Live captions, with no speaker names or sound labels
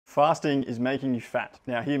Fasting is making you fat.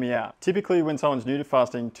 Now hear me out. Typically when someone's new to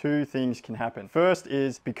fasting, two things can happen. First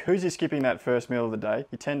is because you're skipping that first meal of the day,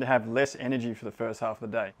 you tend to have less energy for the first half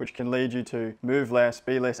of the day, which can lead you to move less,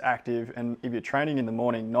 be less active, and if you're training in the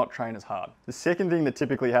morning, not train as hard. The second thing that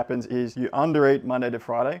typically happens is you undereat Monday to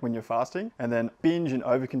Friday when you're fasting, and then binge and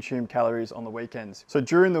overconsume calories on the weekends. So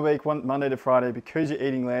during the week, Monday to Friday, because you're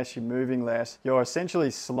eating less, you're moving less, you're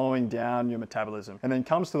essentially slowing down your metabolism. And then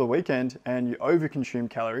comes to the weekend and you overconsume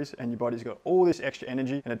calories, and your body's got all this extra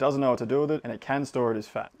energy and it doesn't know what to do with it, and it can store it as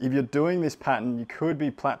fat. If you're doing this pattern, you could be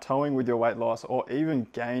plateauing with your weight loss or even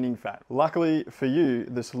gaining fat. Luckily for you,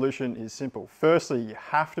 the solution is simple. Firstly, you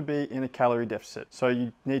have to be in a calorie deficit. So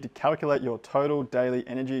you need to calculate your total daily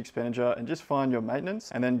energy expenditure and just find your maintenance,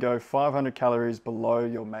 and then go 500 calories below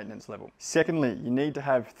your maintenance level. Secondly, you need to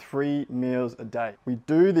have 3 meals a day. We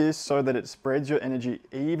do this so that it spreads your energy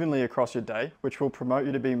evenly across your day, which will promote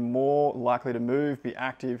you to be more likely to move, be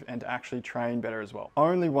active, and to actually train better as well.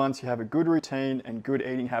 Only once you have a good routine and good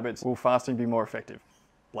eating habits will fasting be more effective.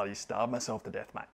 Bloody starved myself to death, mate.